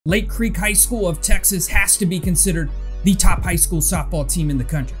Lake Creek High School of Texas has to be considered the top high school softball team in the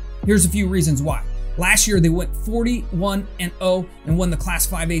country. Here's a few reasons why. Last year, they went 41-0 and won the Class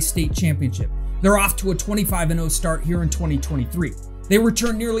 5A state championship. They're off to a 25-0 start here in 2023. They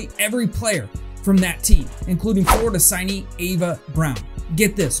returned nearly every player from that team, including Florida signee Ava Brown.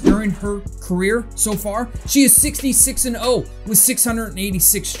 Get this, during her career so far, she is 66-0 with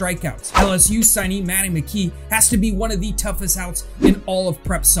 686 strikeouts. LSU signee Maddie McKee has to be one of the toughest outs in all of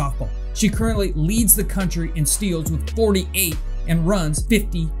prep softball. She currently leads the country in steals with 48 and runs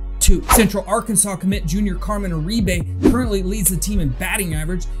 52. Central Arkansas commit junior Carmen Uribe currently leads the team in batting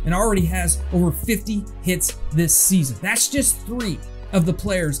average and already has over 50 hits this season. That's just 3 of the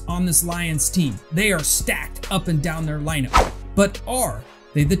players on this Lions team. They are stacked up and down their lineup. But are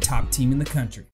they the top team in the country?